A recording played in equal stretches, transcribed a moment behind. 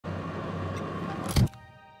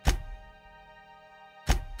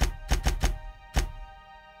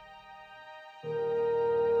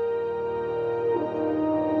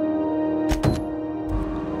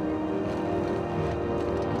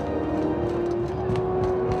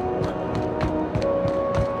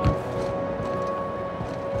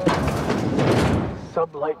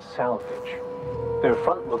Sublight Salvage. Their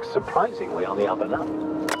front looks surprisingly on the up and up.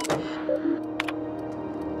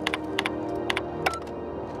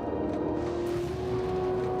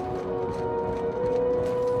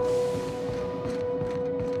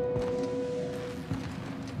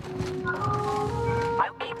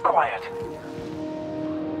 I'll keep quiet.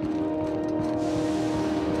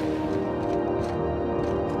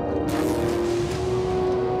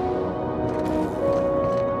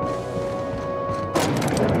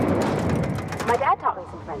 My dad taught me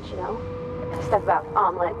some French, you know? Stuff about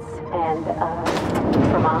omelets and,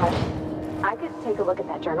 fromage. I could take a look at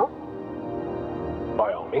that journal.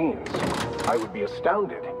 By all means. I would be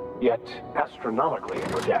astounded, yet astronomically in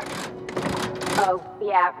your debt. Oh,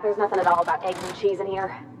 yeah, there's nothing at all about eggs and cheese in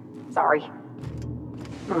here. Sorry.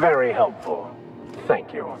 Very helpful.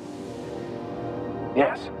 Thank you.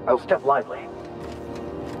 Yes, I'll step lively.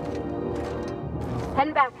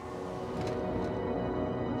 Heading back.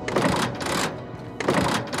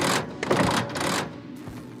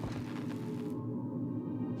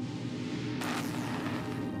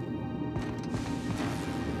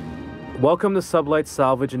 Welcome to Sublight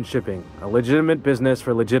Salvage and Shipping, a legitimate business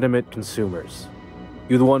for legitimate consumers.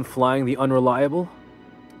 You the one flying the unreliable?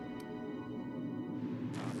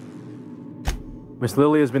 Miss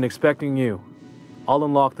Lily has been expecting you. I'll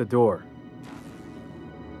unlock the door.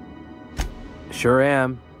 Sure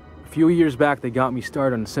am. A few years back, they got me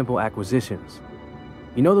started on simple acquisitions.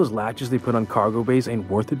 You know those latches they put on cargo bays ain't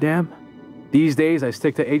worth a damn? These days, I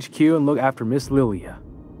stick to HQ and look after Miss Lilia.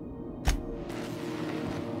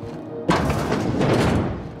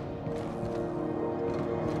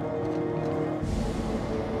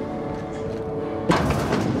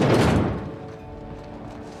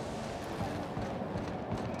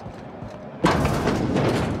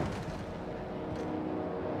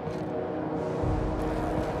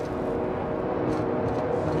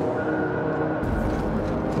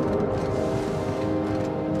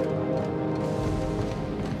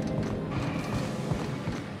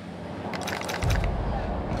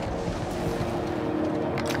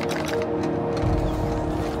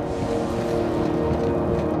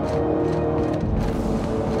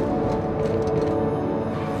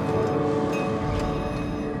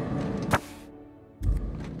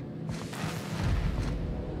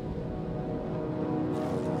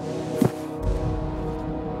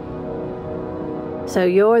 So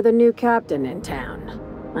you're the new captain in town.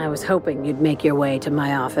 I was hoping you'd make your way to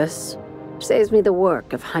my office. Saves me the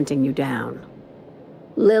work of hunting you down.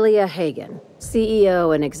 Lilia Hagen,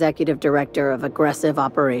 CEO and Executive Director of Aggressive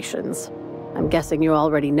Operations. I'm guessing you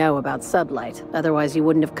already know about Sublight, otherwise you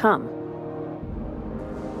wouldn't have come.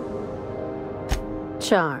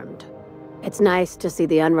 Charmed. It's nice to see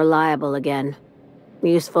the Unreliable again.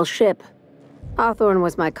 Useful ship. Hawthorne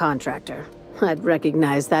was my contractor. I'd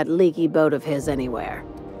recognize that leaky boat of his anywhere.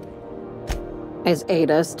 Is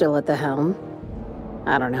Ada still at the helm?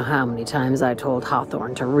 I don't know how many times I told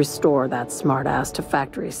Hawthorne to restore that smartass to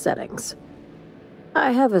factory settings.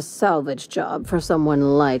 I have a salvage job for someone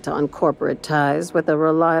light on corporate ties with a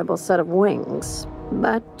reliable set of wings,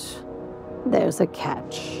 but there's a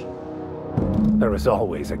catch. There is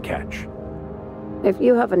always a catch. If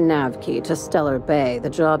you have a nav key to Stellar Bay,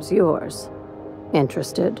 the job's yours.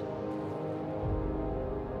 Interested?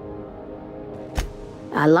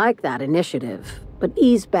 I like that initiative, but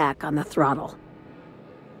ease back on the throttle.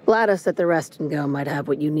 Gladys at the Rest and Go might have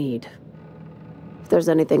what you need. If there's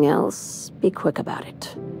anything else, be quick about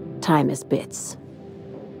it. Time is bits.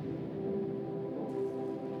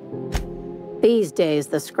 These days,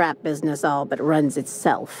 the scrap business all but runs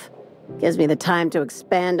itself. Gives me the time to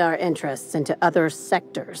expand our interests into other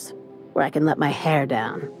sectors, where I can let my hair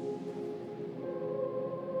down.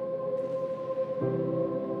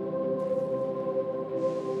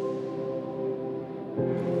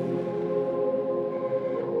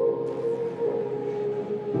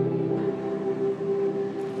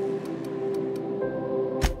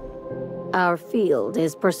 Our field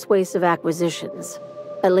is persuasive acquisitions.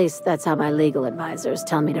 At least that's how my legal advisors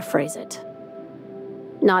tell me to phrase it.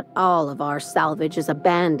 Not all of our salvage is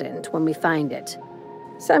abandoned when we find it.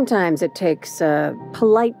 Sometimes it takes a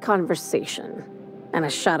polite conversation and a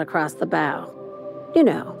shot across the bow. You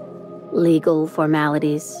know, legal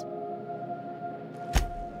formalities.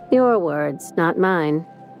 Your words, not mine.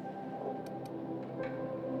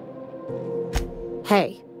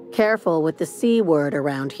 Hey, careful with the C word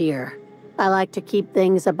around here. I like to keep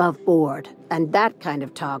things above board, and that kind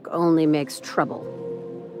of talk only makes trouble.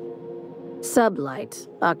 Sublight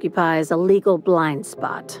occupies a legal blind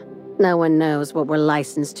spot. No one knows what we're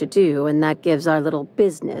licensed to do, and that gives our little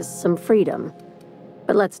business some freedom.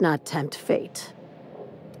 But let's not tempt fate.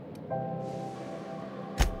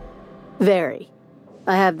 Very.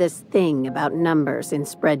 I have this thing about numbers in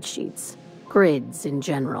spreadsheets, grids in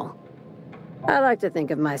general. I like to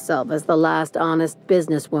think of myself as the last honest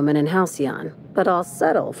businesswoman in Halcyon, but I'll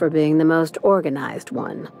settle for being the most organized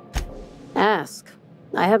one. Ask.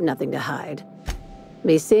 I have nothing to hide.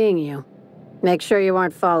 Be seeing you. Make sure you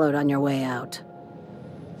aren't followed on your way out.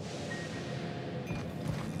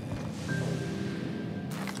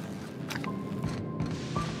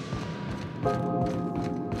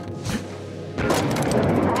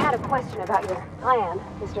 I had a question about your plan,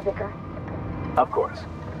 Mr. Vicker. Of course.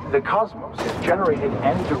 The cosmos is generated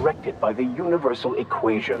and directed by the universal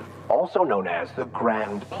equation, also known as the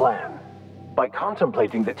Grand Plan. By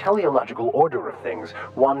contemplating the teleological order of things,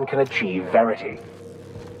 one can achieve verity.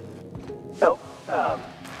 Oh,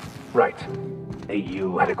 right.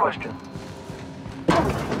 You had a question?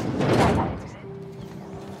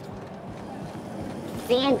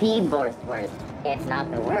 C&P Borstworst. It's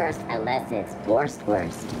not the worst unless it's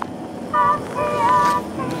Borstworst.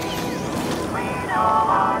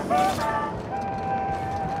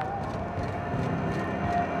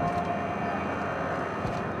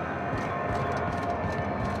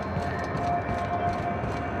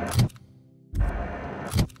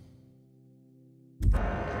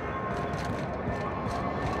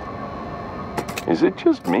 Is it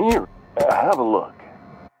just me, or have a look?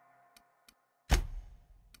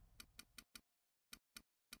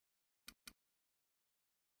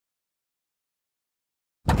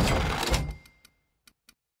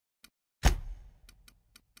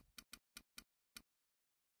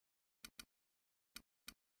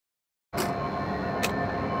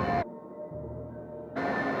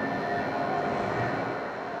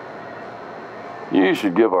 You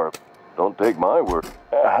should give our... Don't take my word.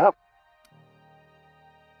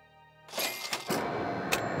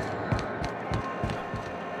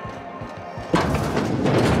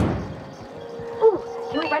 Ooh,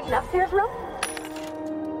 can we rent an upstairs room?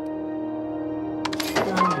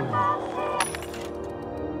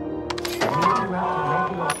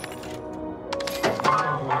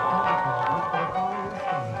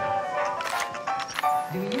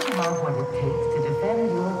 Do you have what it takes to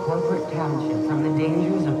defend your corporate township from the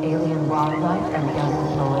dangers of alien wildlife and the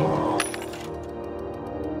unemployed?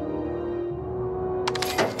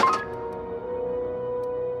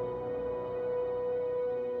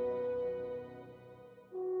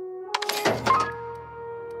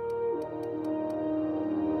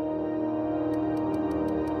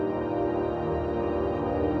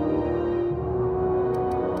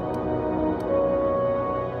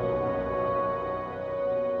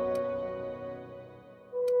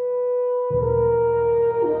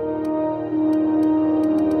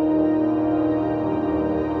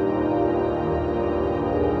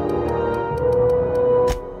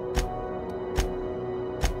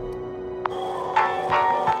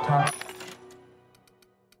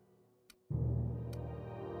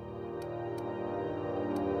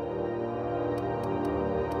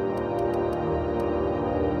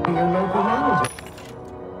 Your local manager.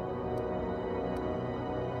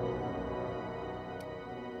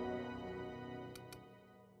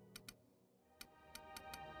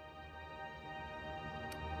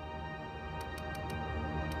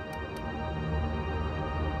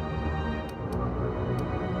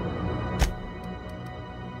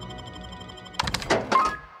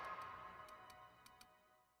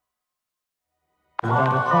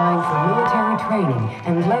 About applying for military training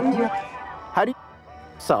and lend your... How do you...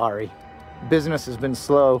 Sorry. Business has been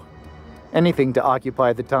slow. Anything to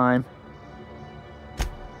occupy the time.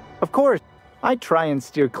 Of course, I try and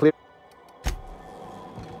steer clear.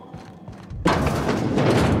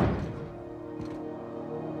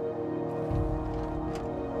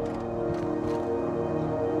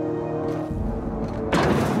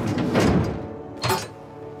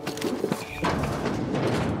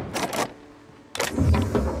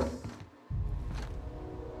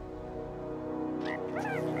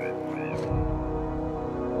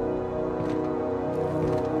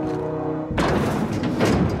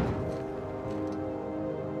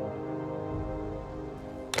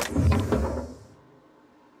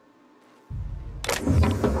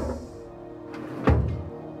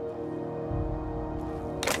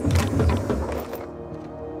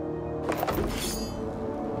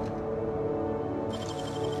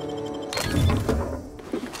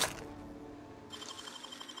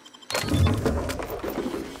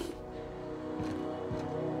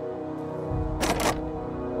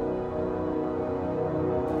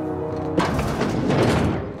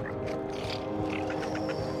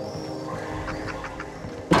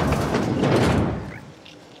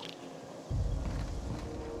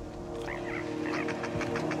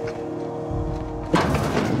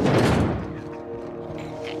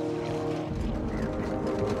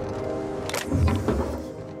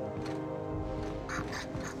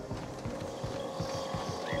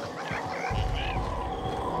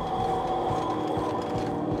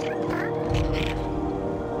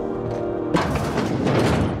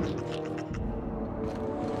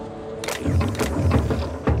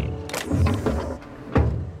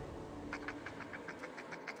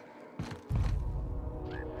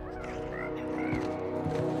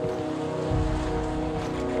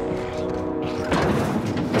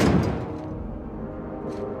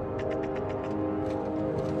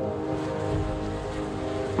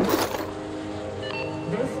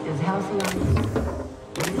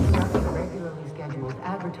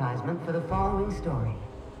 for the following story.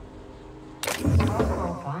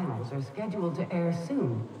 Softball finals are scheduled to air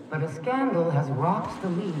soon, but a scandal has rocked the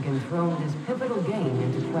league and thrown this pivotal game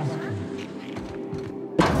into question.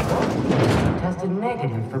 Both teams have tested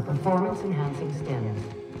negative for performance-enhancing stims.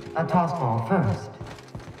 A tossball first.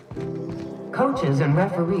 Coaches and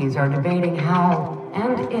referees are debating how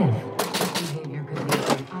and if this behavior could lead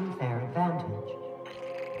to an unfair advantage.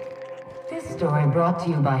 This story brought to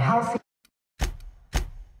you by Halcyon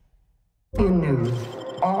News.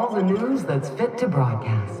 All the news that's fit to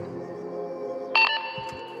broadcast.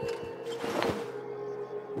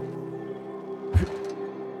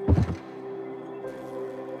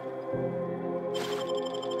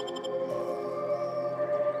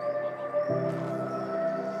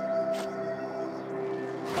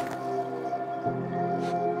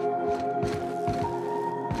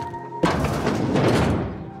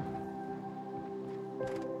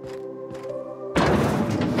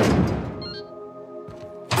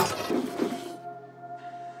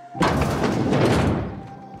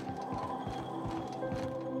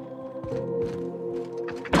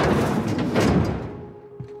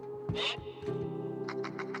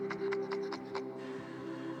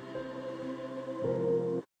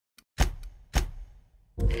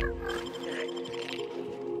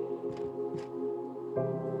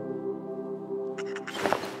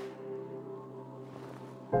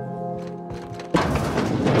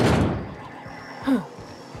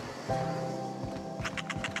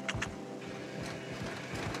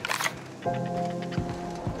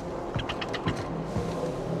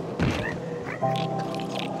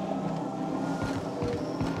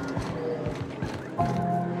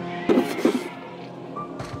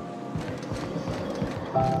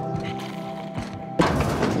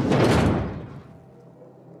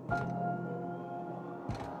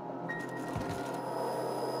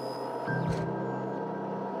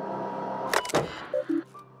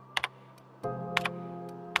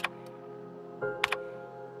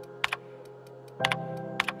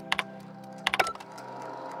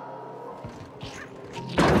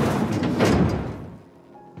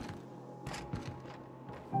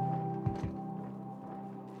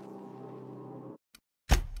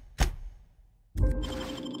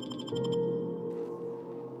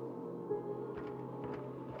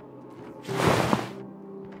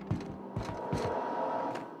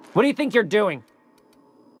 What do you think you're doing?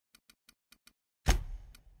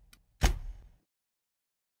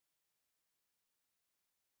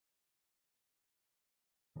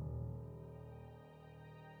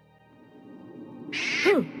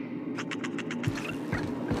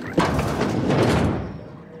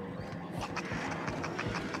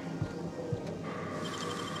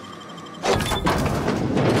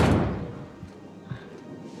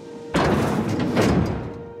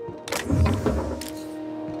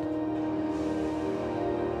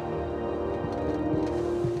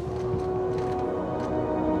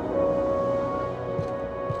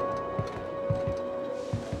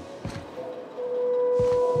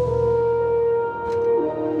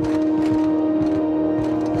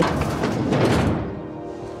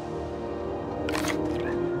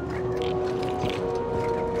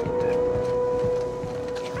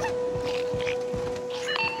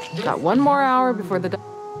 Got one more hour before the...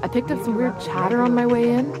 I picked up some weird chatter on my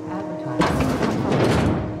way in.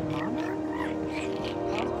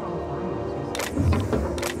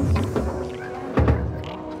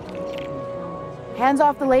 Hands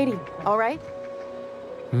off the lady, all right?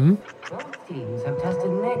 Both teams have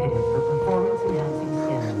tested negative for performance-enhancing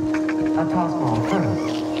stims. A tossball first.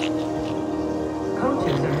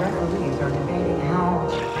 Coaches and referees are debating how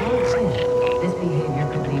and if this behavior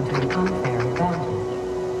could lead to an unfair advantage.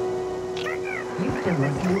 You've been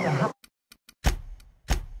listening to how...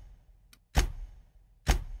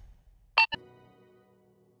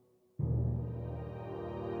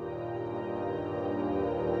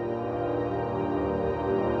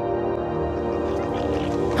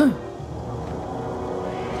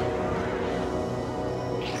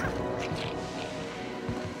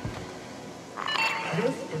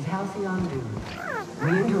 This is Halcyon News. We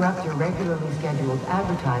interrupt your regularly scheduled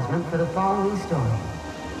advertisement for the following story.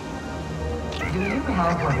 Do you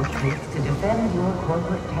have what it takes to defend your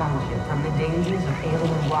corporate township from the dangers of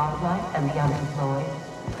alien wildlife and the unemployed?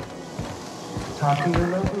 Talk to your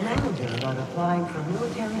local manager about applying for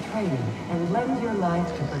military training and lend your life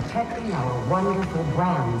to protecting our wonderful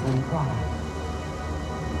brands and products.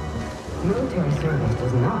 Military service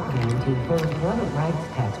does not guarantee full employment rights,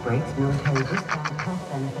 tax breaks, military discount, health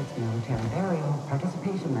benefits, military burial,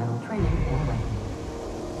 participation medal, training, or weapons.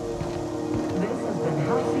 This has been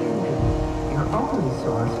Halcyon News, your only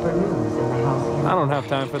source for news in the Halcyon. I don't have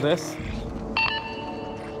time for this.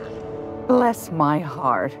 Bless my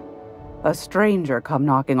heart. A stranger come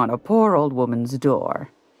knocking on a poor old woman's door.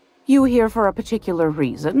 You here for a particular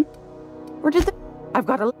reason? Or did the... I've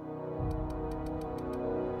got a...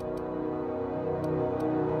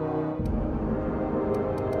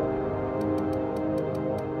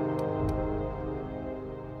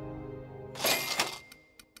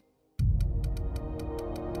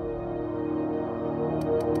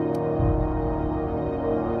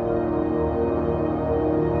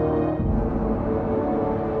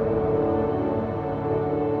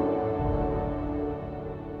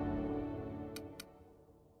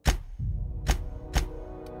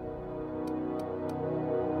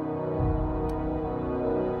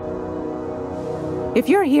 If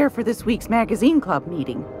you're here for this week's magazine club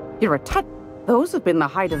meeting, you're a tut. Those have been the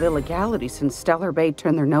height of illegality since Stellar Bay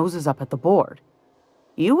turned their noses up at the board.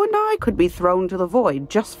 You and I could be thrown to the void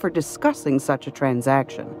just for discussing such a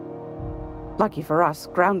transaction. Lucky for us,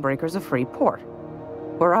 Groundbreaker's a free port.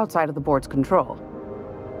 We're outside of the board's control.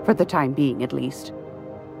 For the time being, at least.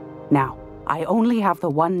 Now, I only have the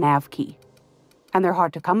one nav key. And they're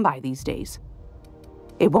hard to come by these days.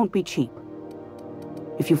 It won't be cheap.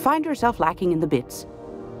 If you find yourself lacking in the bits,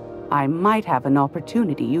 I might have an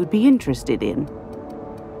opportunity you'd be interested in.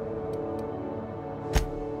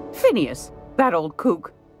 Phineas, that old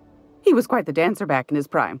kook. He was quite the dancer back in his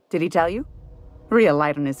prime, did he tell you? Real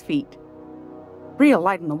light on his feet. Real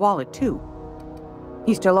light in the wallet, too.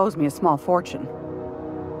 He still owes me a small fortune.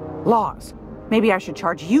 Laws. Maybe I should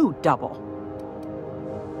charge you double.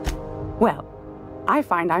 Well, I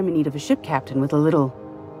find I'm in need of a ship captain with a little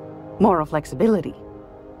moral flexibility.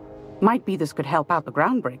 Might be this could help out the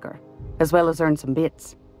Groundbreaker, as well as earn some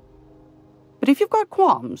bits. But if you've got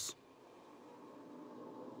qualms...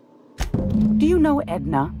 Do you know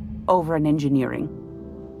Edna, over in engineering?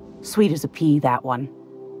 Sweet as a pea, that one.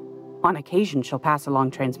 On occasion, she'll pass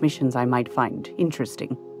along transmissions I might find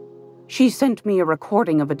interesting. She sent me a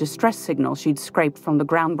recording of a distress signal she'd scraped from the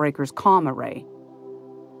Groundbreaker's comm array.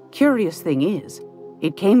 Curious thing is,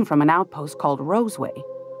 it came from an outpost called Roseway.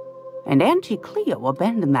 And Auntie Cleo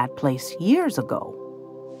abandoned that place years ago.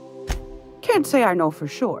 Can't say I know for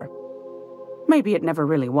sure. Maybe it never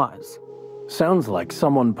really was. Sounds like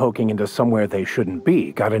someone poking into somewhere they shouldn't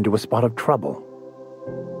be got into a spot of trouble.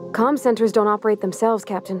 Comm centers don't operate themselves,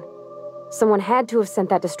 Captain. Someone had to have sent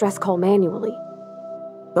that distress call manually.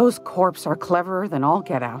 Those corps are cleverer than all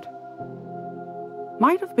get out.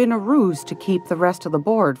 Might have been a ruse to keep the rest of the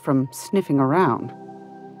board from sniffing around.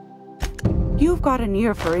 You've got an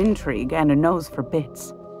ear for intrigue and a nose for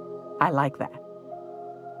bits. I like that.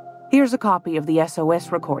 Here's a copy of the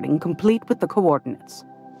SOS recording, complete with the coordinates.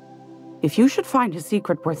 If you should find a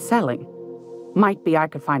secret worth selling, might be I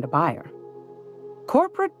could find a buyer.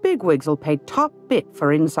 Corporate bigwigs will pay top bit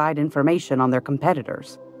for inside information on their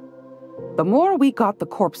competitors. The more we got the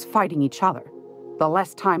corps fighting each other, the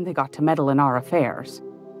less time they got to meddle in our affairs.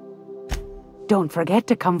 Don't forget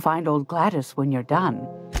to come find old Gladys when you're done.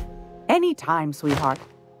 Anytime, sweetheart.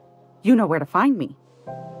 You know where to find me.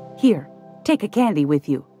 Here, take a candy with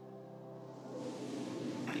you.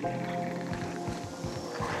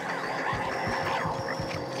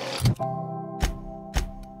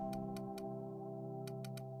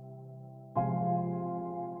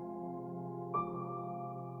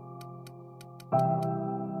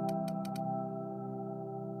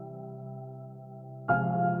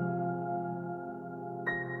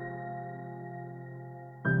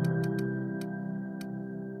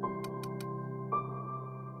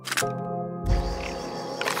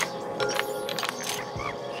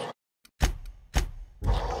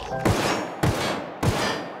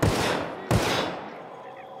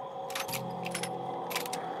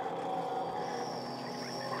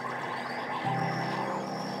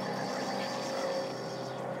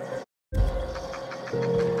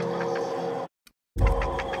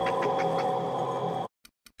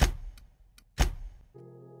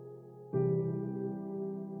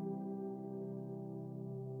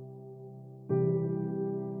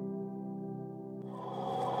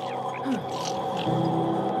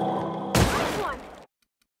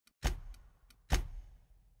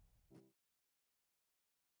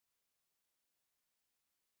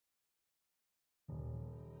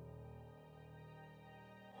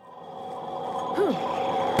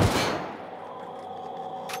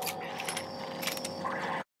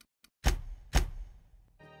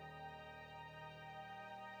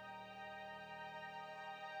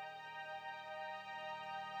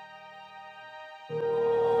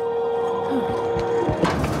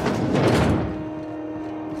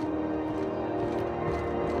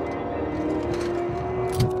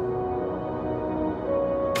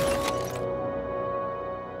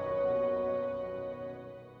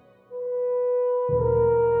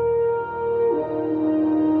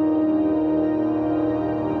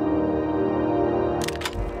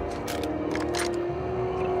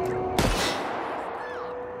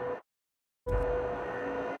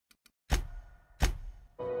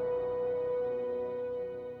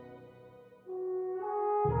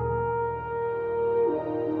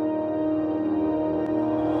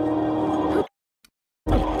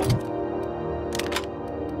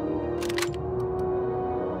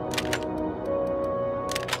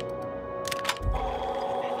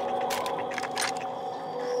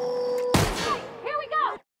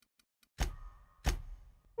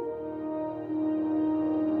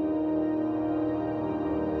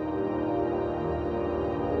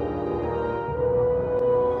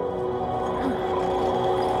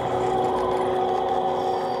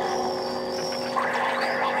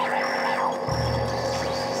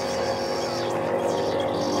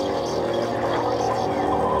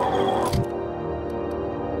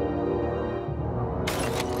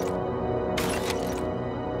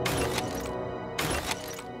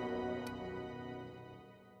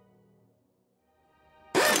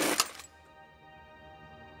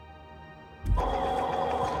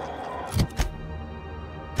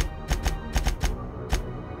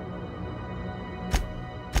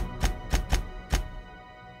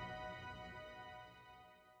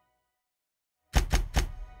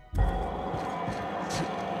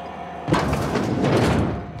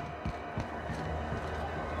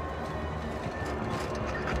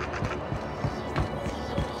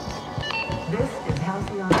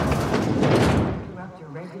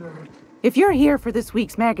 If you're here for this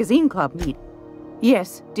week's magazine club meet...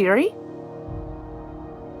 Yes, dearie?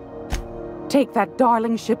 Take that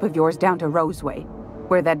darling ship of yours down to Roseway,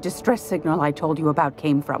 where that distress signal I told you about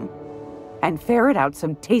came from, and ferret out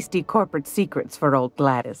some tasty corporate secrets for old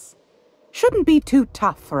Gladys. Shouldn't be too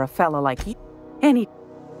tough for a fella like you. Any...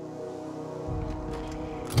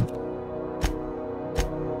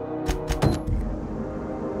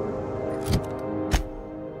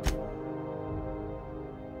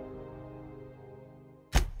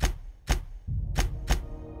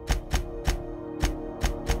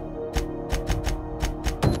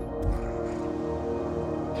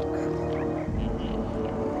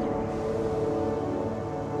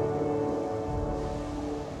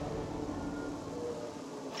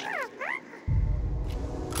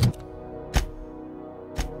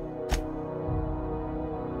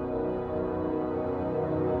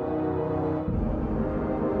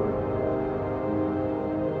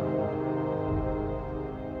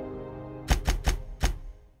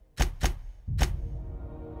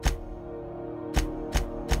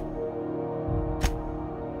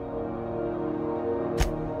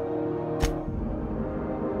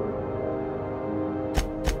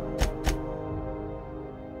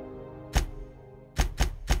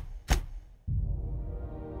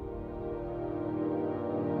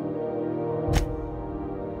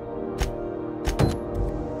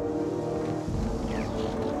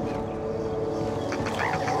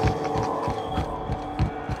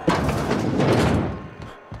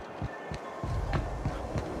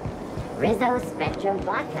 Rizzo Spectrum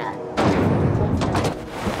Vodka.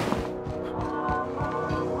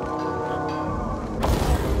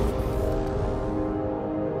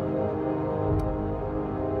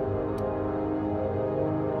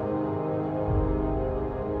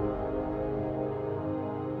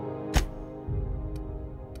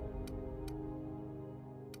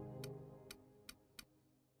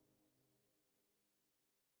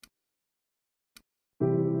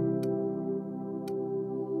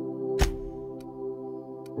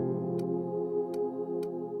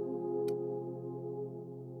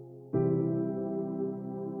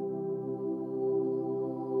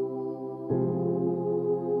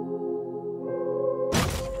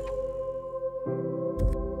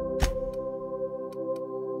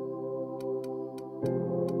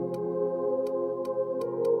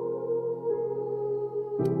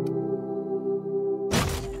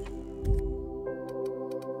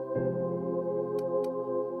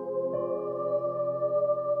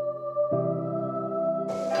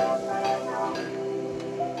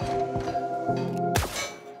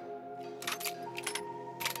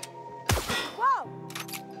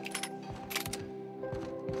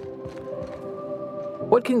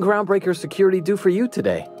 What can Groundbreaker Security do for you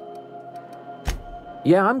today?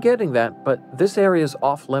 Yeah, I'm getting that, but this area's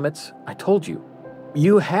off limits. I told you.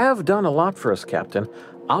 You have done a lot for us, Captain.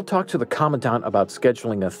 I'll talk to the Commandant about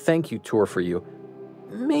scheduling a thank you tour for you.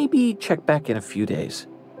 Maybe check back in a few days.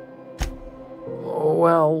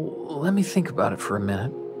 Well, let me think about it for a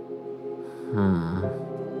minute.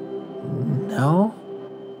 No?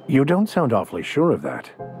 You don't sound awfully sure of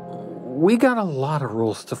that. We got a lot of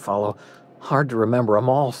rules to follow. Hard to remember them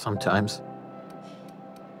all sometimes.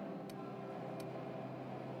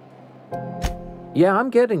 Yeah, I'm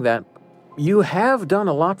getting that. You have done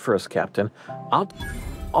a lot for us, Captain.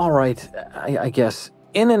 All right, I guess.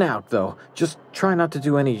 In and out, though. Just try not to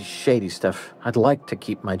do any shady stuff. I'd like to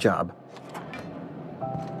keep my job.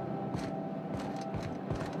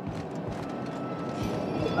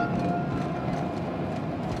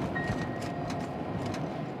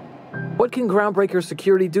 What can Groundbreaker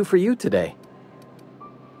Security do for you today?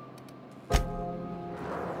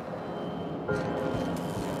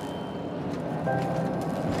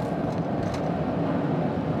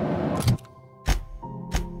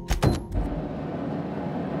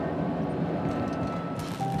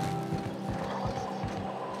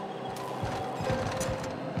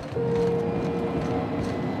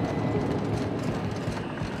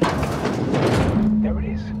 There it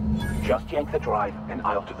is. Just yank the drive, and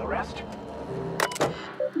I'll do the rest.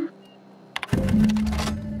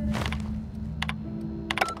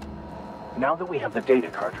 Now that we have the data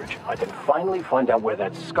cartridge, I can finally find out where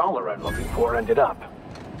that scholar I'm looking for ended up.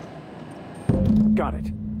 Got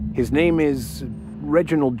it. His name is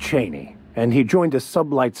Reginald Cheney, and he joined a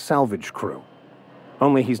sublight salvage crew.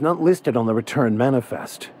 Only he's not listed on the return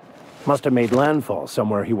manifest. Must have made landfall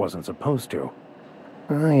somewhere he wasn't supposed to.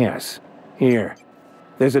 Ah, yes. Here.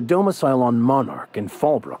 There's a domicile on Monarch in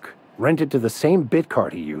Fallbrook, rented to the same bit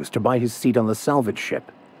card he used to buy his seat on the salvage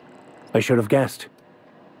ship. I should have guessed.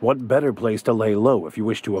 What better place to lay low if you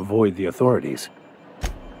wish to avoid the authorities?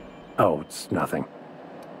 Oh, it's nothing.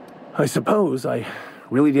 I suppose I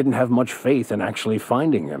really didn't have much faith in actually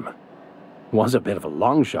finding him. Was a bit of a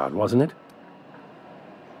long shot, wasn't it?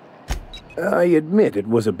 I admit it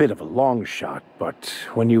was a bit of a long shot, but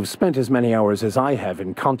when you've spent as many hours as I have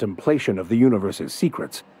in contemplation of the universe's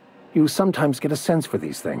secrets, you sometimes get a sense for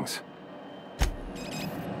these things.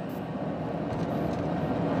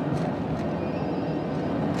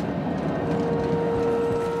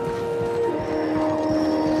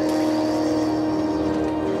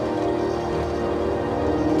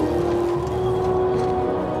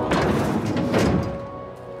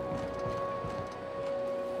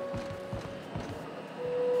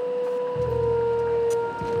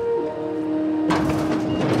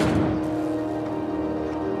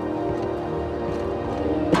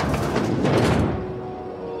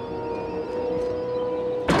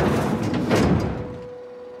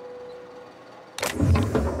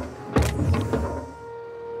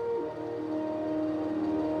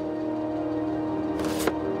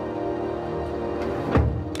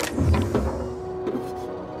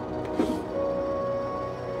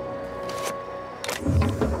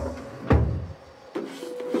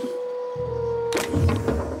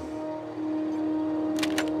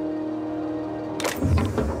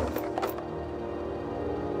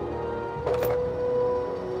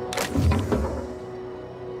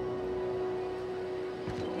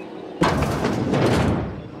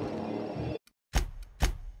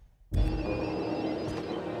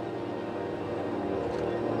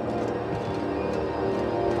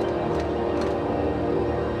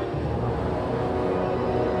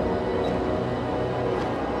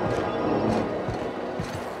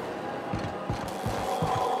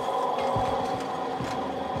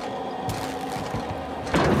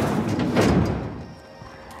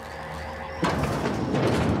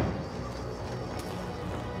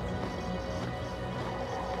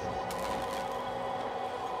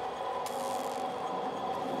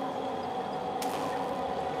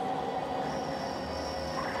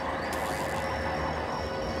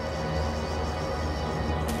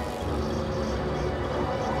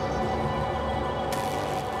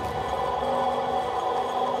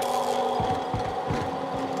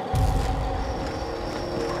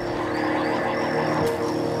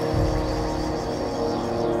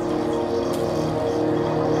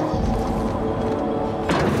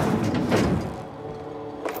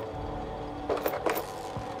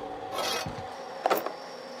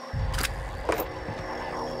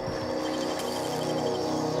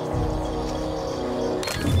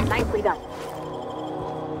 Nicely done.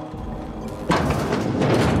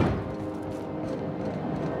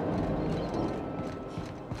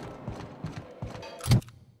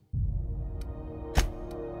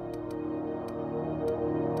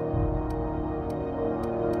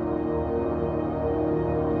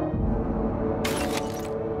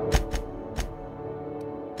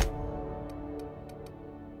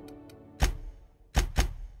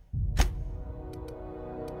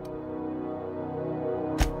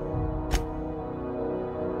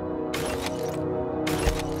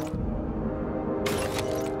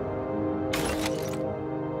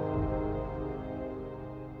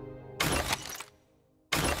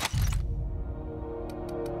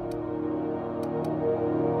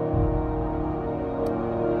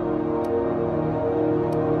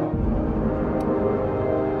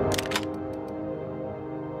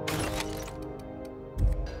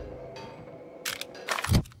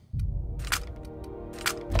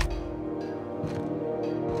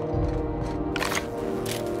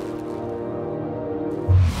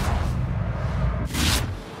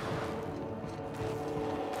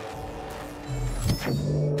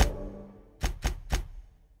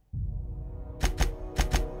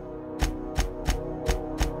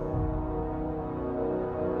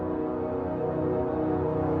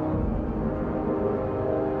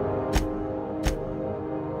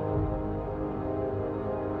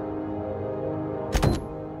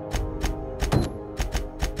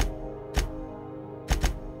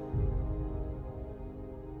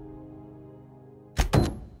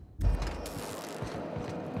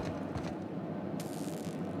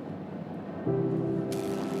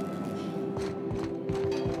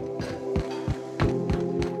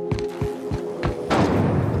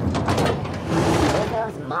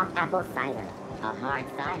 Mock apple cider. A hard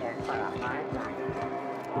cider for a hard life.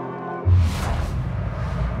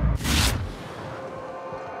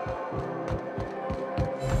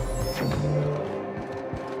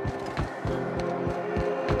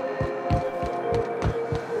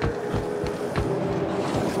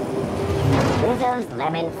 Rizzo's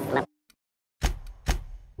lemon slip.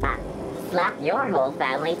 Slap your whole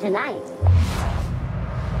family tonight.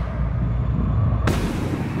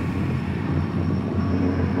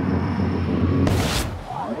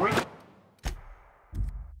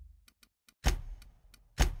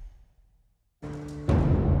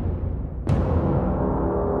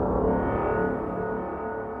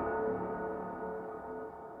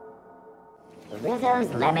 Rizzo's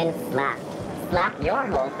Lemon Slap. Slap your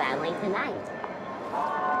whole family tonight.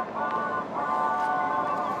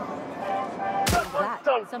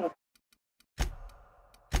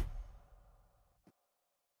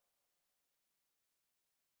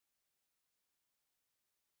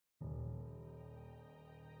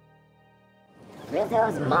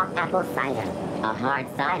 Rizzo's Mock Apple Cider. A hard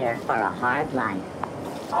cider for a hard life.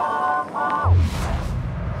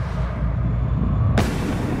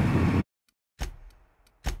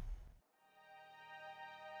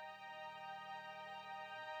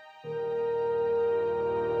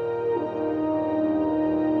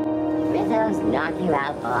 Rizzo's Knock You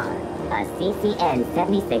Out Bar. A CCN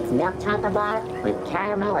 76 milk chocolate bar with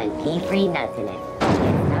caramel and pea-free nuts in it.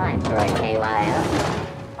 It's time for a KYO.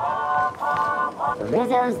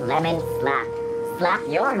 Rizzo's Lemon Slap. Slap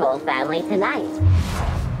your whole family tonight.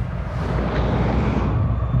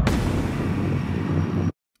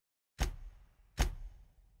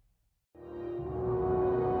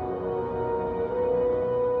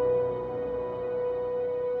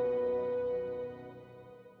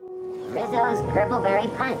 Rizzo's Purpleberry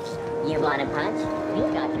Punch. You want a punch?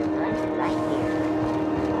 We've got your punch right here.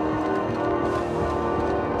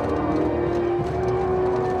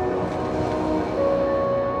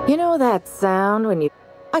 You know that sound when you...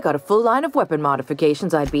 I got a full line of weapon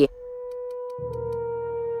modifications I'd be...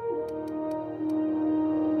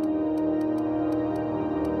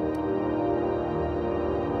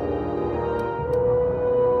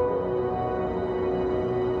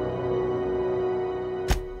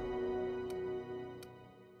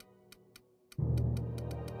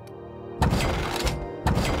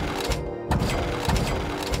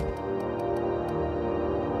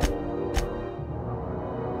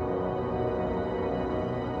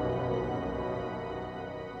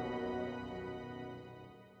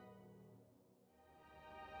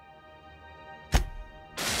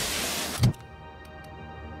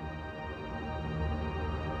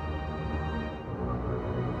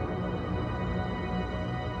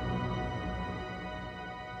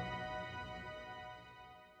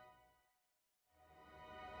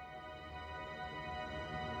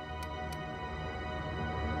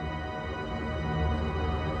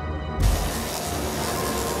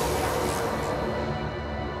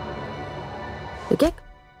 The kick?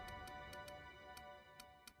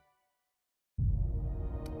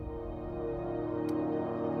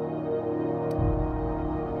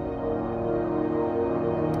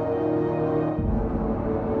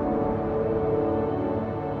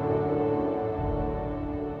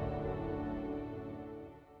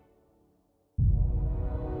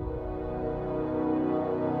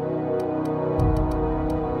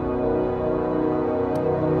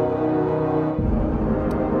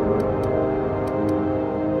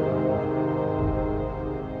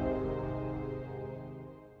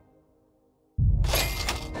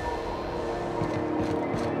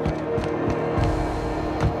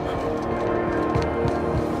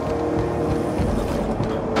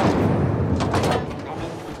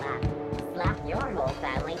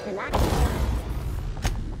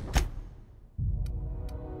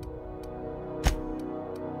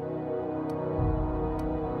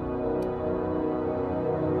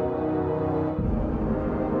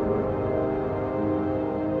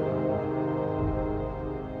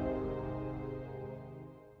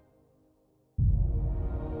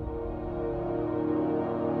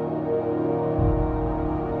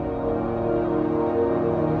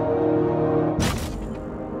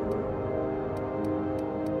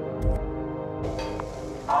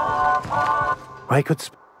 I could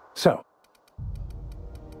so.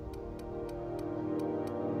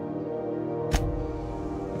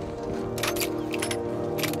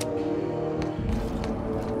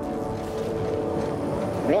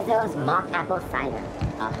 Rizzo's Mock Apple Cider.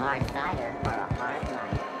 A hard cider for a hard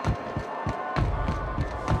life.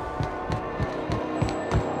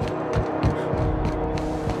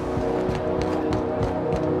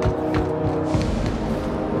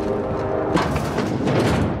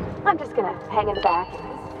 I'm just gonna hang in the back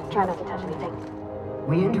and try not to touch anything.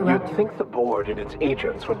 You'd think the board and its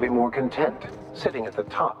agents would be more content, sitting at the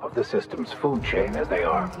top of the system's food chain as they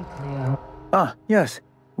are. Ah, yes.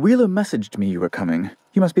 Wheeler messaged me you were coming.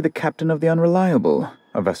 You must be the captain of the Unreliable,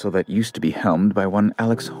 a vessel that used to be helmed by one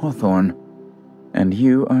Alex Hawthorne. And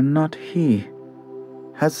you are not he.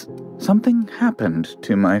 Has something happened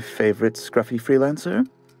to my favorite scruffy freelancer?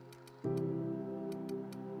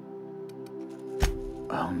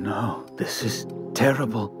 Oh no, this is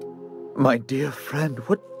terrible. My dear friend,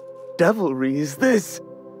 what devilry is this?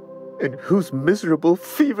 In whose miserable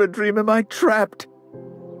fever dream am I trapped?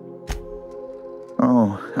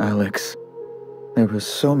 Oh, Alex, There were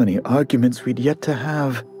so many arguments we'd yet to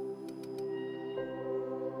have.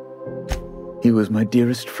 He was my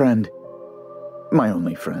dearest friend. My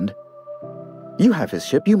only friend. You have his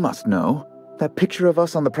ship, you must know. That picture of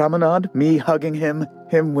us on the promenade, me hugging him,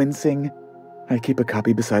 him wincing. I keep a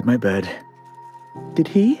copy beside my bed. Did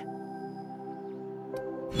he?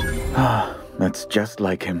 Ah, that's just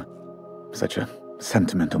like him. Such a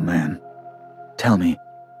sentimental man. Tell me,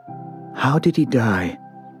 how did he die?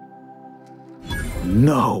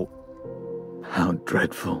 No! How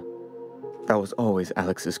dreadful. That was always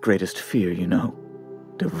Alex's greatest fear, you know.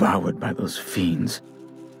 Devoured by those fiends.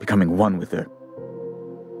 Becoming one with their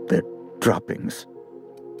droppings.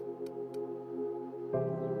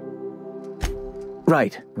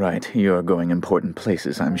 Right. You're going important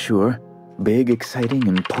places, I'm sure. Big, exciting,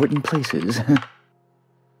 important places.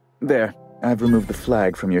 There, I've removed the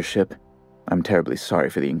flag from your ship. I'm terribly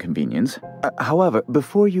sorry for the inconvenience. However,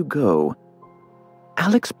 before you go,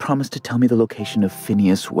 Alex promised to tell me the location of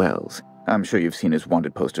Phineas Wells. I'm sure you've seen his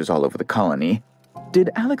wanted posters all over the colony.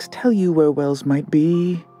 Did Alex tell you where Wells might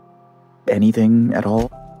be? Anything at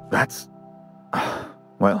all? That's...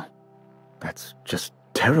 well, that's just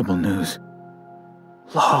terrible news.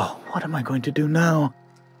 Law, what am I going to do now?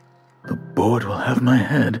 The board will have my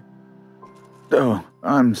head. Oh,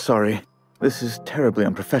 I'm sorry. This is terribly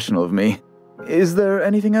unprofessional of me. Is there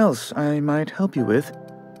anything else I might help you with?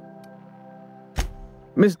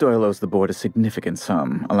 Miss Doyle owes the board a significant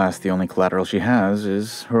sum. Alas, the only collateral she has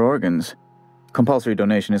is her organs. Compulsory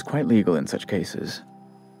donation is quite legal in such cases.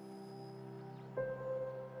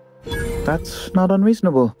 That's not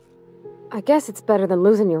unreasonable. I guess it's better than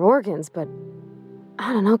losing your organs, but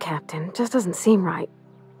I don't know, Captain. It just doesn't seem right.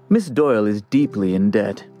 Miss Doyle is deeply in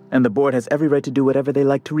debt, and the board has every right to do whatever they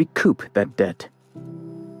like to recoup that debt.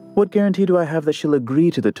 What guarantee do I have that she'll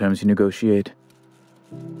agree to the terms you negotiate?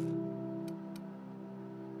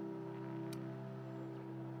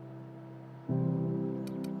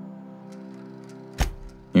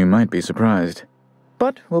 You might be surprised,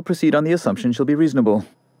 but we'll proceed on the assumption she'll be reasonable.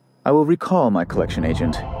 I will recall my collection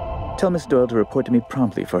agent. Tell Miss Doyle to report to me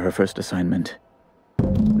promptly for her first assignment.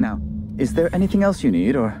 Now, is there anything else you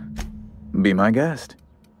need, or be my guest?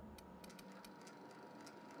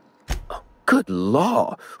 Oh, good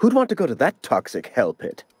law! Who'd want to go to that toxic hell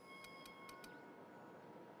pit?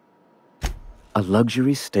 A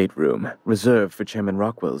luxury stateroom, reserved for Chairman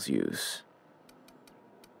Rockwell's use.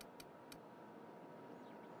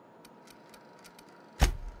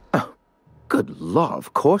 Oh, good law,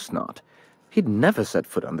 of course not. He'd never set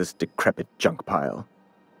foot on this decrepit junk pile.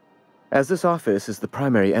 As this office is the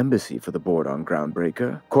primary embassy for the board on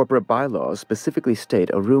Groundbreaker, corporate bylaws specifically state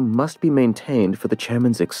a room must be maintained for the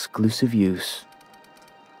chairman's exclusive use.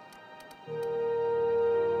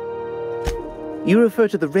 You refer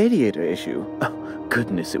to the radiator issue? Oh,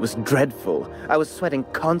 goodness, it was dreadful. I was sweating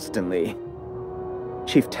constantly.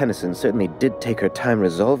 Chief Tennyson certainly did take her time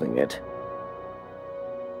resolving it.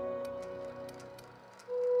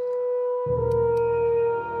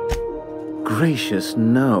 Gracious,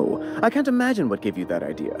 no. I can't imagine what gave you that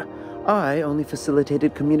idea. I only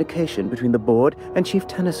facilitated communication between the board and Chief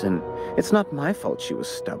Tennyson. It's not my fault she was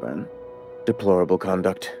stubborn. Deplorable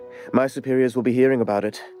conduct. My superiors will be hearing about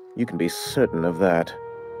it. You can be certain of that.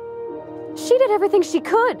 She did everything she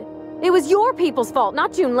could. It was your people's fault,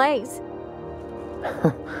 not June Lay's.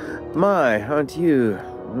 My, aren't you,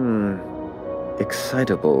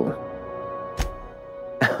 excitable.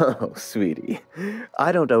 Oh, sweetie.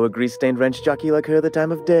 I don't owe a grease-stained wrench jockey like her the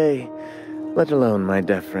time of day, let alone my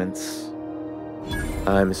deference.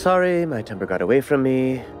 I'm sorry my temper got away from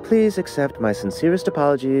me. Please accept my sincerest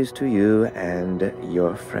apologies to you and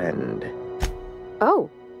your friend. Oh,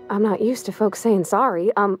 I'm not used to folks saying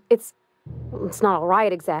sorry. It's not all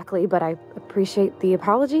right exactly, but I appreciate the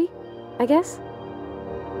apology, I guess.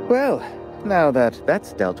 Well, now that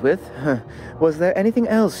that's dealt with, was there anything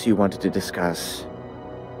else you wanted to discuss?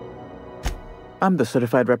 I'm the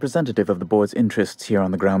certified representative of the board's interests here on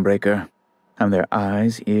the Groundbreaker. I'm their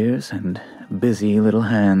eyes, ears, and busy little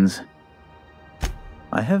hands.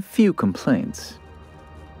 I have few complaints.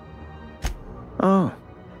 Oh,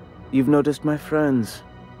 you've noticed my friends.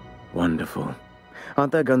 Wonderful.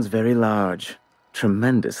 Aren't their guns very large?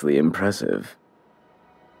 Tremendously impressive.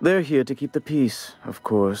 They're here to keep the peace, of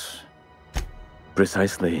course.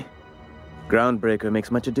 Precisely. Groundbreaker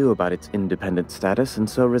makes much ado about its independent status and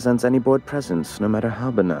so resents any board presence, no matter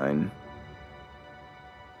how benign.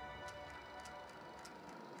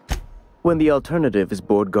 When the alternative is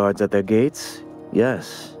board guards at their gates,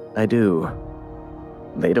 yes, I do.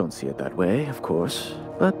 They don't see it that way, of course,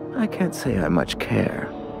 but I can't say I much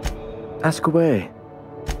care. Ask away.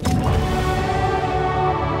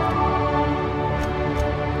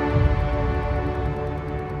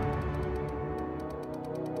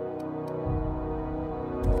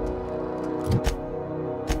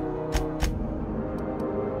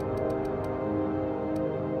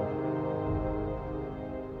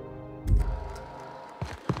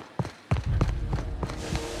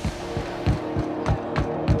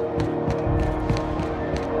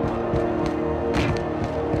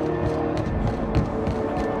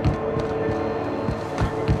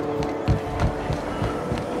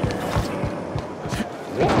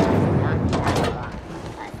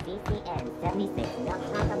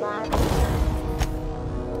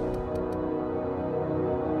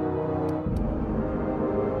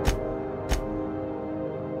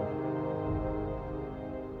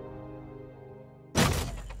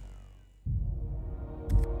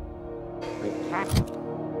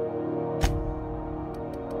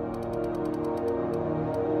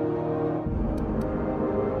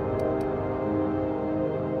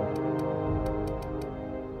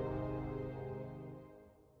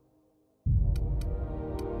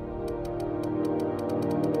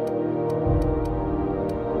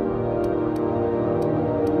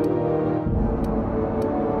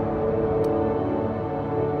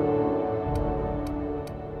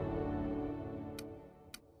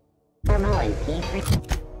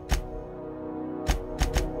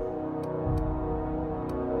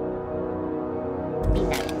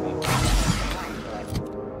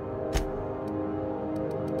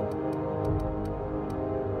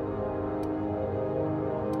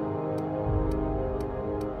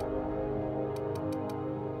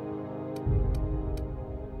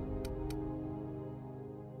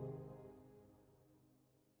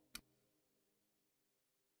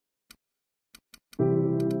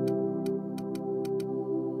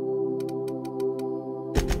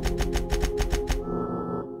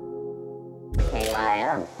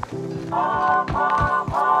 KYO.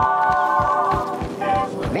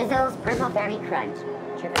 Rizzo's Purple Berry Crunch.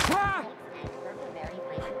 Triple cakes and Purple Berry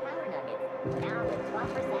flavored power nuggets. Now with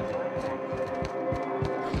 12% more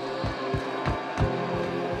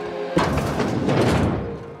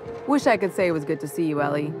crunch. Wish I could say it was good to see you,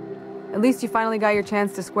 Ellie. At least you finally got your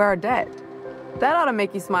chance to square our debt. That ought to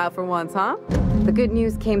make you smile for once, huh? The good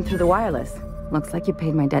news came through the wireless. Looks like you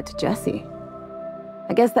paid my debt to Jesse.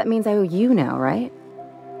 I guess that means I owe you now, right?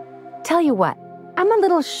 Tell you what, I'm a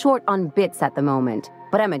little short on bits at the moment,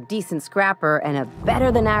 but I'm a decent scrapper and a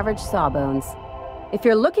better-than-average sawbones. If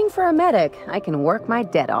you're looking for a medic, I can work my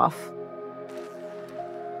debt off.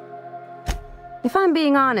 If I'm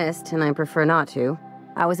being honest, and I prefer not to,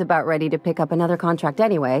 I was about ready to pick up another contract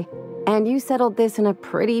anyway, and you settled this in a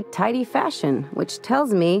pretty tidy fashion, which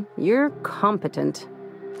tells me you're competent.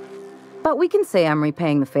 But we can say I'm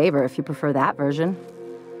repaying the favor if you prefer that version.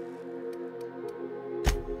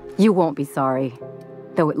 You won't be sorry,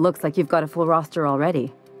 though it looks like you've got a full roster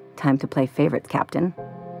already. Time to play favorites, Captain.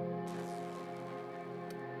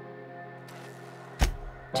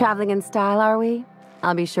 Traveling in style, are we?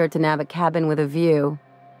 I'll be sure to nab a cabin with a view.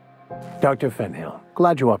 Dr. Fenhill,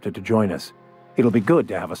 glad you opted to join us. It'll be good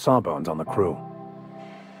to have a Sawbones on the crew.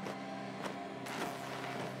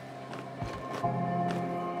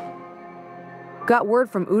 Got word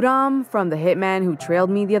from Udom, from the hitman who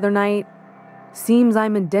trailed me the other night. Seems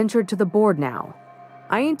I'm indentured to the board now.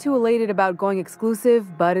 I ain't too elated about going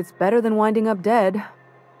exclusive, but it's better than winding up dead.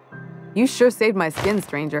 You sure saved my skin,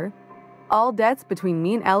 stranger. All debts between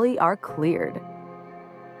me and Ellie are cleared.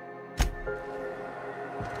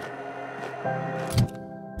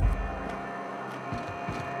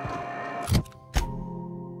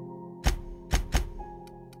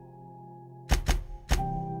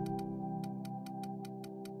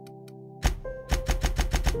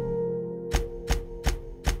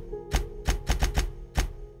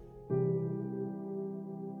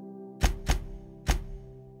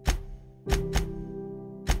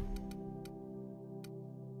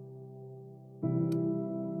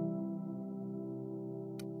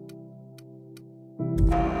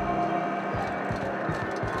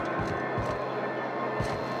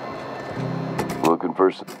 Looking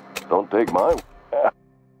for some... Don't take mine.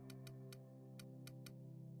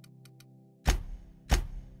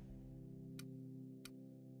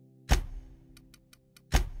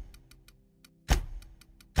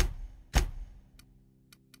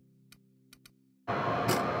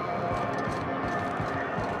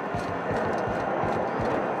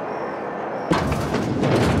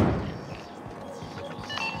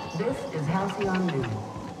 This is Halcyon News.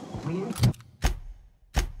 We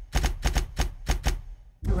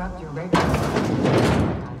interrupt your regular...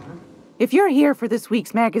 If you're here for this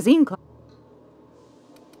week's magazine club,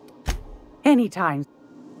 anytime.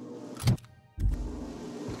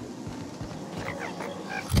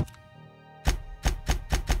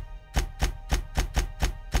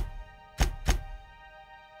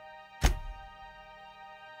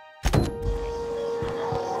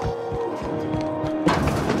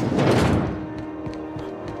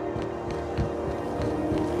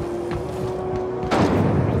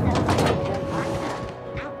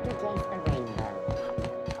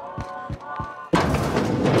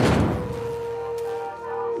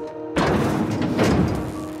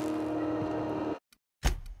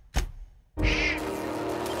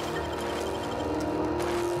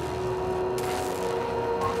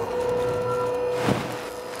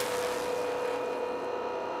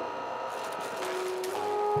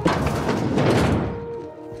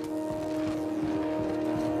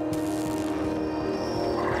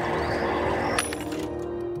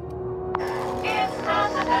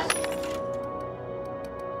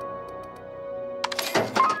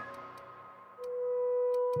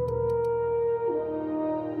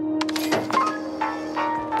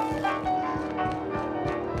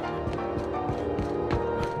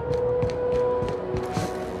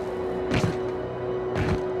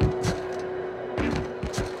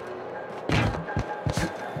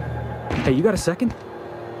 Hey, you got a second?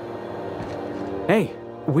 Hey,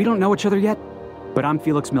 we don't know each other yet, but I'm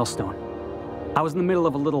Felix Millstone. I was in the middle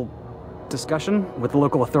of a little discussion with the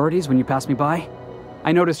local authorities when you passed me by.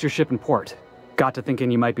 I noticed your ship in port. Got to thinking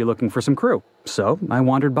you might be looking for some crew, so I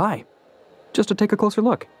wandered by, just to take a closer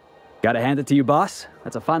look. Gotta hand it to you, boss.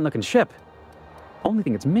 That's a fine-looking ship. Only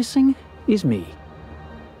thing it's missing is me.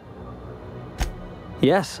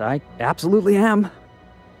 Yes, I absolutely am.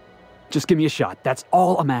 Just give me a shot. That's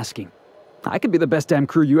all I'm asking. I could be the best damn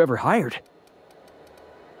crew you ever hired.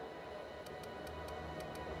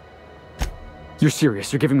 You're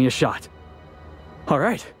serious. You're giving me a shot. All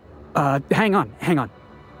right. Hang on.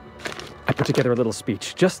 I put together a little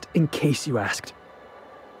speech, just in case you asked.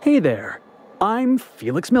 Hey there, I'm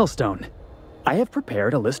Felix Millstone. I have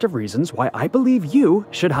prepared a list of reasons why I believe you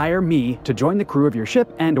should hire me to join the crew of your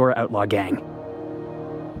ship and/or outlaw gang.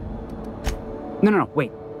 No,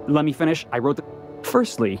 wait. Let me finish. I wrote the...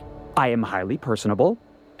 Firstly, I am highly personable,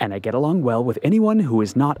 and I get along well with anyone who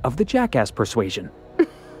is not of the jackass persuasion.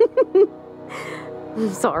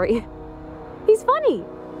 Sorry. He's funny.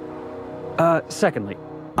 Secondly,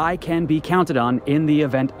 I can be counted on in the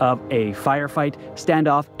event of a firefight,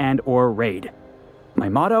 standoff, and/or raid. My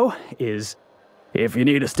motto is, if you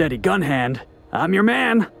need a steady gun hand, I'm your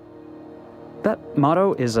man. That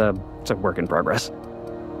motto is it's a work in progress.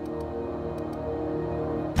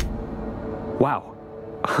 Wow.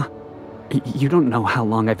 You don't know how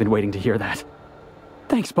long I've been waiting to hear that.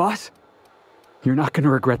 Thanks, boss. You're not going to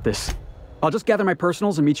regret this. I'll just gather my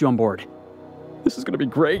personals and meet you on board. This is going to be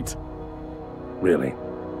great. Really?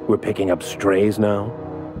 We're picking up strays now?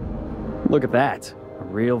 Look at that. A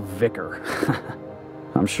real vicar.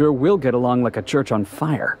 I'm sure we'll get along like a church on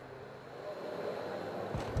fire.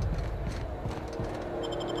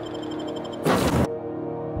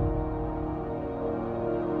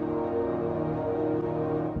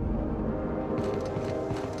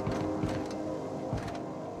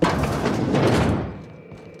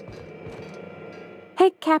 Hey,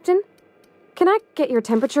 Captain. Can I get your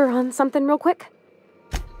temperature on something real quick?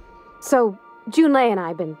 So, Junlei and I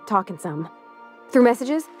have been talking some. Through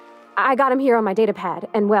messages, I got him here on my datapad,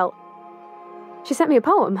 and well, she sent me a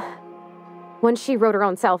poem. One she wrote her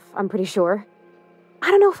own self, I'm pretty sure. I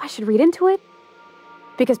don't know if I should read into it,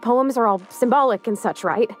 because poems are all symbolic and such,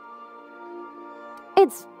 right?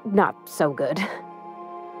 It's not so good,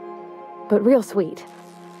 but real sweet.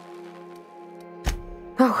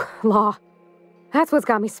 Oh, law. That's what's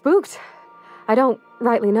got me spooked. I don't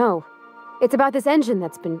rightly know. It's about this engine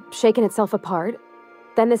that's been shaking itself apart.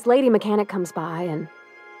 Then this lady mechanic comes by and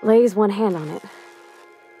lays one hand on it.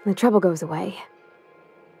 And the trouble goes away.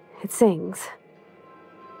 It sings.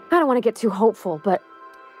 I don't want to get too hopeful, but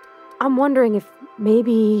I'm wondering if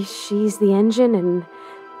maybe she's the engine and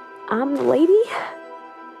I'm the lady?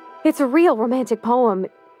 It's a real romantic poem.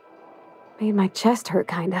 It made my chest hurt,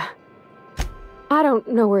 kinda. I don't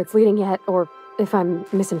know where it's leading yet, or if I'm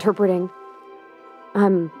misinterpreting.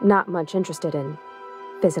 I'm not much interested in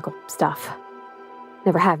physical stuff.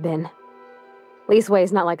 Never have been.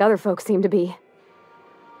 Leastways, not like other folks seem to be.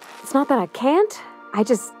 It's not that I can't, I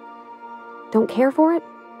just don't care for it.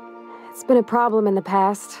 It's been a problem in the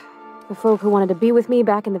past. The folk who wanted to be with me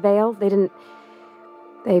back in the Vale,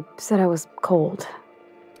 they said I was cold.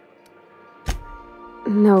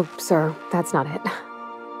 No, sir, that's not it.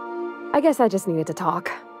 I guess I just needed to talk.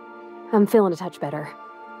 I'm feeling a touch better.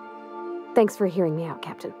 Thanks for hearing me out,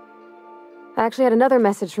 Captain. I actually had another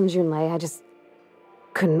message from Junlei. I just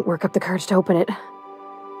couldn't work up the courage to open it.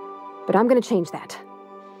 But I'm gonna change that.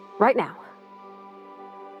 Right now.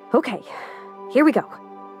 Okay, here we go.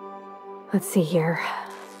 Let's see here.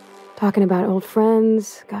 Talking about old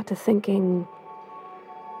friends, got to thinking...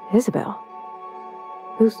 Isabel?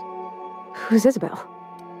 Who's Isabel?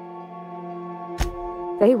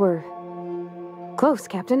 They were... close,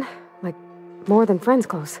 Captain. Like, more than friends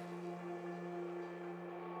close.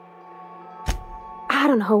 I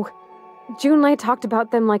don't know. Junlei talked about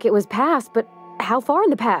them like it was past, but how far in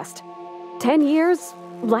the past? 10 years?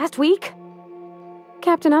 Last week?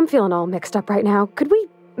 Captain, I'm feeling all mixed up right now. Could we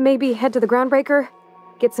maybe head to the Groundbreaker?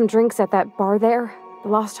 Get some drinks at that bar there? The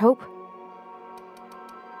Lost Hope?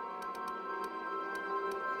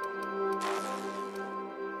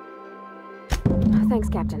 Thanks,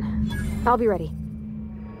 Captain. I'll be ready.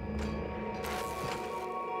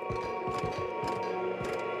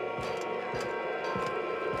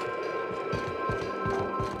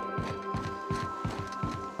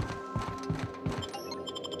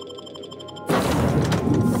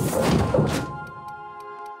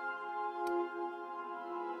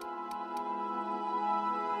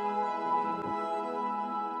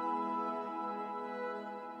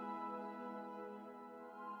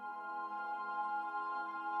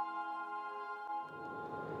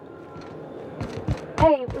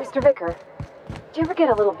 Hey, Mr. Vicar. Do you ever get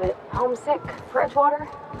a little bit homesick for Edgewater?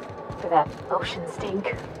 For that ocean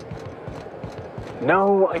stink?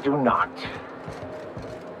 No, I do not.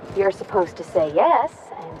 You're supposed to say yes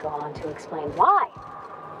and go on to explain why.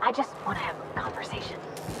 I just want to have a conversation.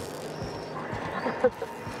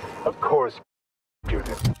 Of course,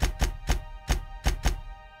 Judith.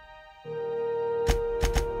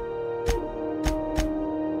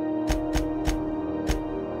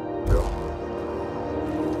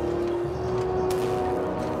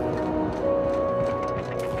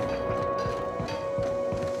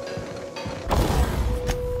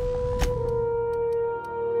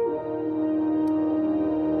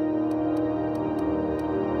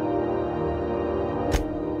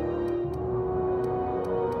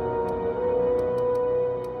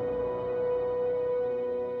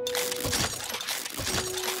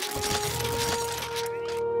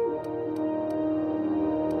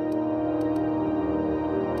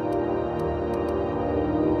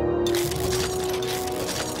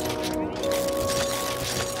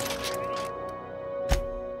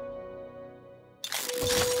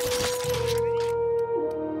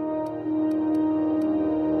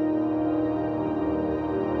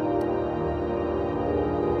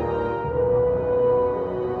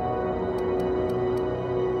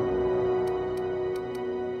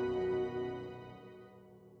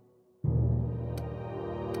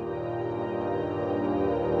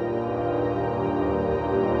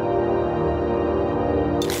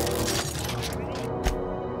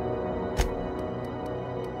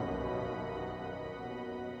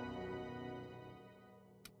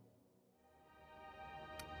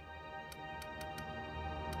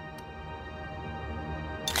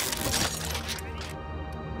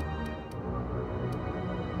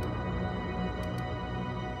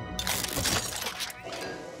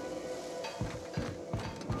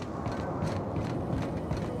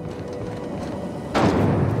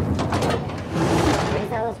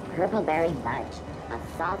 Vezo's Purpleberry Fudge, a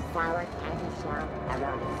salt-sour candy shell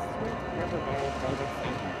around a sweet purpleberry flavored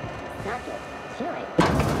center. Suck it, chew it.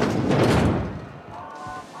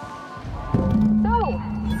 So,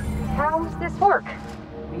 how's this work?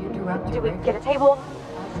 We interrupt. Do we get a table?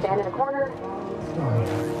 Stand in a corner?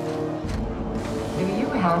 Do you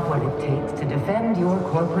have what it takes to defend your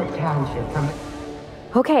corporate township from...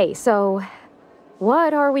 Okay, so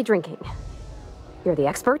what are we drinking? You're the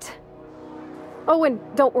expert? Oh, and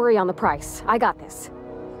don't worry on the price. I got this.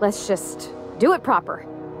 Let's just do it proper.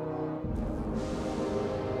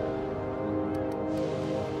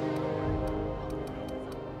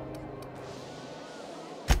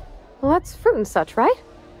 Well, that's fruit and such, right?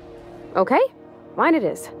 Okay, wine it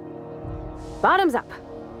is. Bottoms up.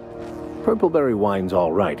 Purpleberry wine's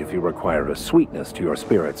all right if you require a sweetness to your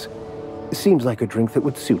spirits. Seems like a drink that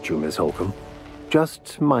would suit you, Miss Holcomb.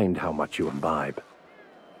 Just mind how much you imbibe.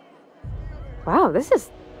 Wow, this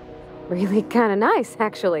is really kind of nice,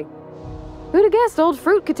 actually. Who'd have guessed old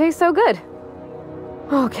fruit could taste so good?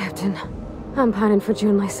 Oh, Captain, I'm pining for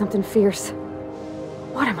June like something fierce.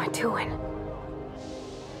 What am I doing?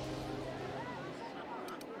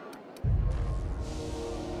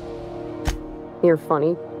 You're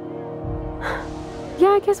funny. Yeah,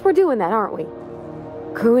 I guess we're doing that, aren't we?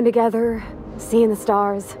 Crewing together, seeing the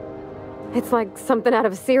stars. It's like something out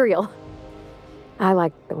of a serial. I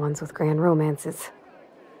like the ones with grand romances.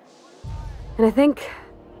 And I think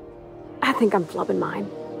I'm flubbing mine.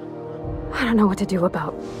 I don't know what to do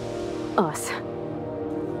about us.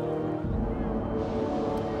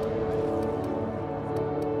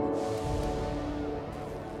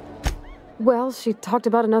 Well, she talked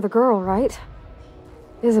about another girl, right?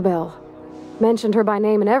 Isabel. Mentioned her by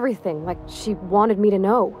name and everything, like she wanted me to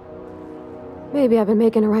know. Maybe I've been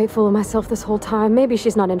making a right fool of myself this whole time. Maybe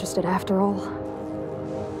she's not interested after all.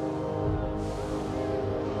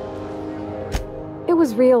 It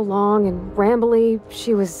was real long and rambly.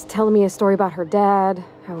 She was telling me a story about her dad,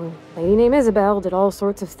 how a lady named Isabel did all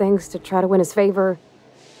sorts of things to try to win his favor.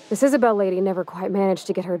 This Isabel lady never quite managed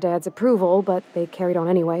to get her dad's approval, but they carried on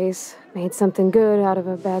anyways. Made something good out of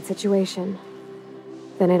a bad situation.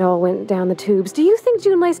 Then it all went down the tubes. Do you think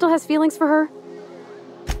Junlei still has feelings for her?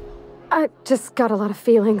 I just got a lot of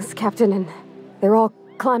feelings, Captain, and they're all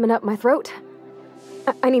climbing up my throat.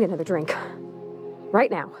 I need another drink. Right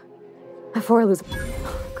now. Before I lose...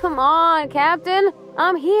 Come on, Captain!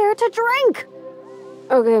 I'm here to drink!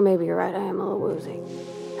 Okay, maybe you're right. I am a little woozy.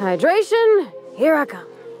 Hydration, here I come.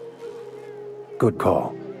 Good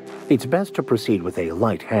call. It's best to proceed with a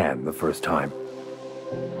light hand the first time.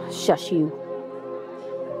 Shush you.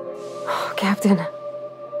 Captain,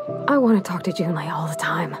 I want to talk to Junlei all the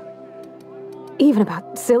time. Even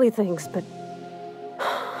about silly things, but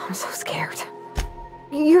I'm so scared.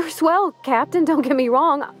 You're swell, Captain, don't get me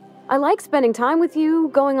wrong. I like spending time with you,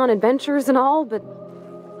 going on adventures and all, but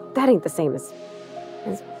that ain't the same as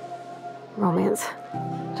romance.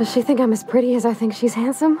 Does she think I'm as pretty as I think she's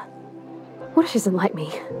handsome? What if she doesn't like me?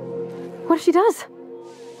 What if she does?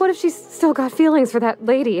 What if she's still got feelings for that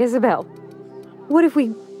lady, Isabel? What if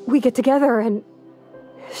we get together and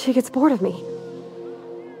she gets bored of me?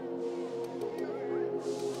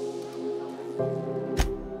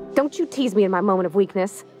 Don't you tease me in my moment of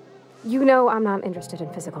weakness. You know I'm not interested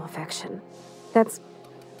in physical affection.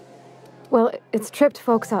 Well, it's tripped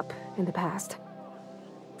folks up in the past.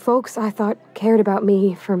 Folks I thought cared about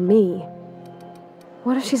me for me.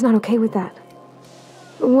 What if she's not okay with that?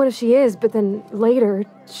 What if she is, but then later,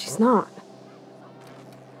 she's not?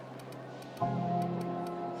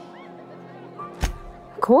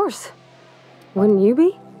 Of course. Wouldn't you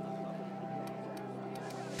be?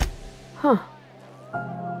 Huh.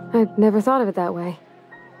 I've never thought of it that way.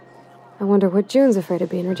 I wonder what June's afraid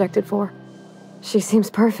of being rejected for. She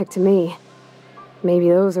seems perfect to me. Maybe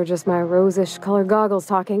those are just my rosish colored goggles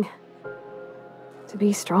talking. To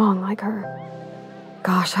be strong like her.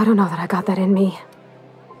 Gosh, I don't know that I got that in me.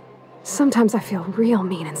 Sometimes I feel real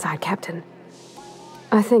mean inside, Captain.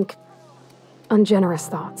 I think ungenerous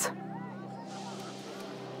thoughts.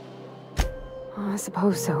 I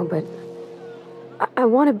suppose so, but I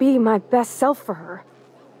want to be my best self for her.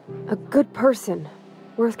 A good person,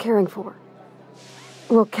 worth caring for.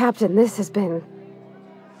 Well, Captain, this has been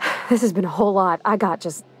a whole lot. I got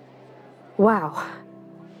just... wow.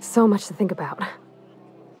 So much to think about.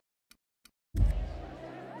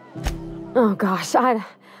 Oh gosh, I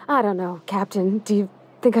don't know, Captain. Do you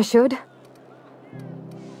think I should?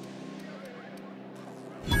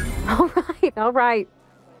 All right.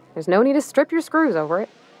 There's no need to strip your screws over it.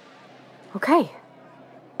 Okay.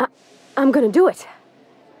 I'm gonna do it.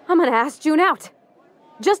 I'm gonna ask June out.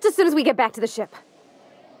 Just as soon as we get back to the ship.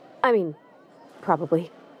 I mean,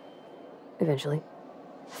 probably. Eventually.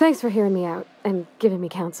 Thanks for hearing me out and giving me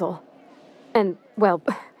counsel. And, well,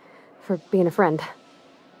 for being a friend.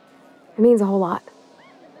 It means a whole lot.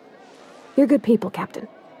 You're good people, Captain.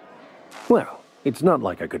 Well, it's not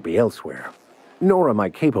like I could be elsewhere. Nor am I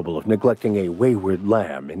capable of neglecting a wayward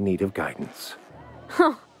lamb in need of guidance.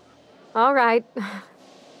 Huh. All right.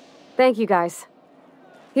 Thank you, guys.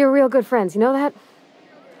 You're real good friends, you know that?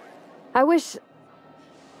 I wish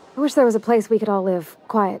there was a place we could all live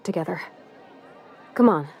quiet together. Come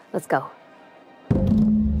on, let's go.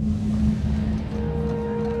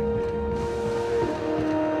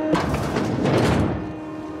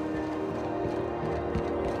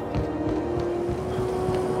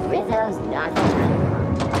 Rizzo's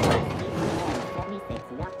Knockout 76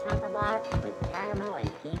 milk chocolate bar with caramel and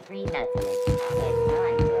pea-free nuts in it. It's time for a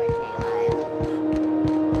KYO.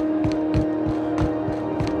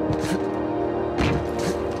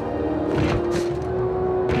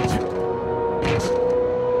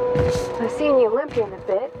 I've seen you limping a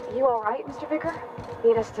bit. You all right, Mr. Vicker?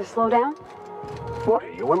 Need us to slow down? What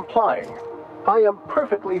are you implying? I am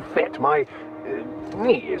perfectly fit. My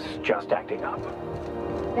knee is just acting up.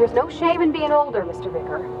 There's no shame in being older, Mr.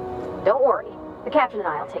 Vicker. Don't worry. The captain and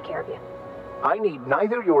I'll take care of you. I need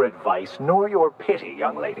neither your advice nor your pity,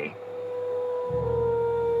 young lady.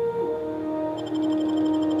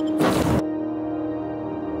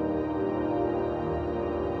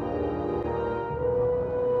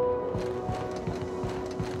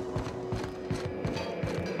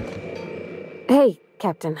 Hey,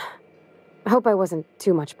 Captain. I hope I wasn't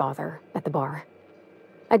too much bother at the bar.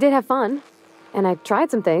 I did have fun, and I tried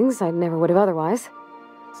some things I never would have otherwise.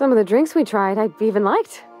 Some of the drinks we tried I even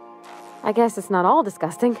liked. I guess it's not all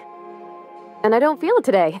disgusting. And I don't feel it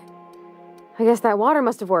today. I guess that water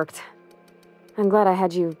must have worked. I'm glad I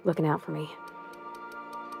had you looking out for me.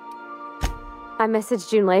 I messaged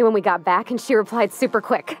Junlei when we got back, and she replied super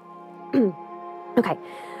quick. Okay.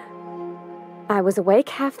 I was awake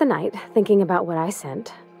half the night, thinking about what I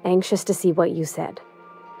sent, anxious to see what you said.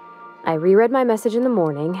 I reread my message in the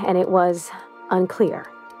morning, and it was unclear.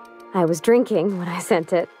 I was drinking when I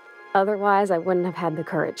sent it. Otherwise, I wouldn't have had the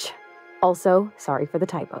courage. Also, sorry for the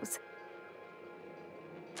typos.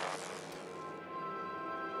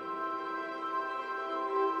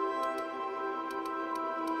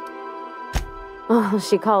 Oh,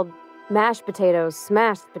 she called mashed potatoes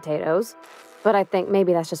smashed potatoes, but I think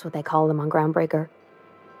maybe that's just what they call them on Groundbreaker.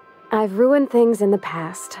 I've ruined things in the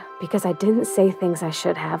past because I didn't say things I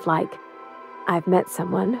should have, like, I've met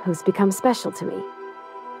someone who's become special to me.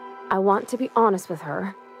 I want to be honest with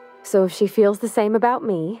her, so if she feels the same about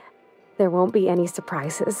me, there won't be any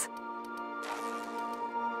surprises.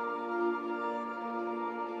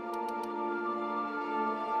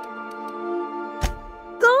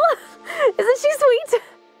 Oh, isn't she sweet?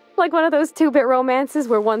 Like one of those two-bit romances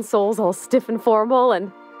where one soul's all stiff and formal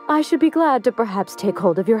and, I should be glad to perhaps take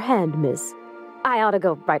hold of your hand, miss. I ought to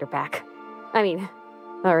go write her back. I mean,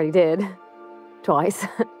 I already did. Twice.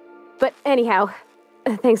 But anyhow,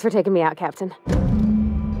 thanks for taking me out, Captain.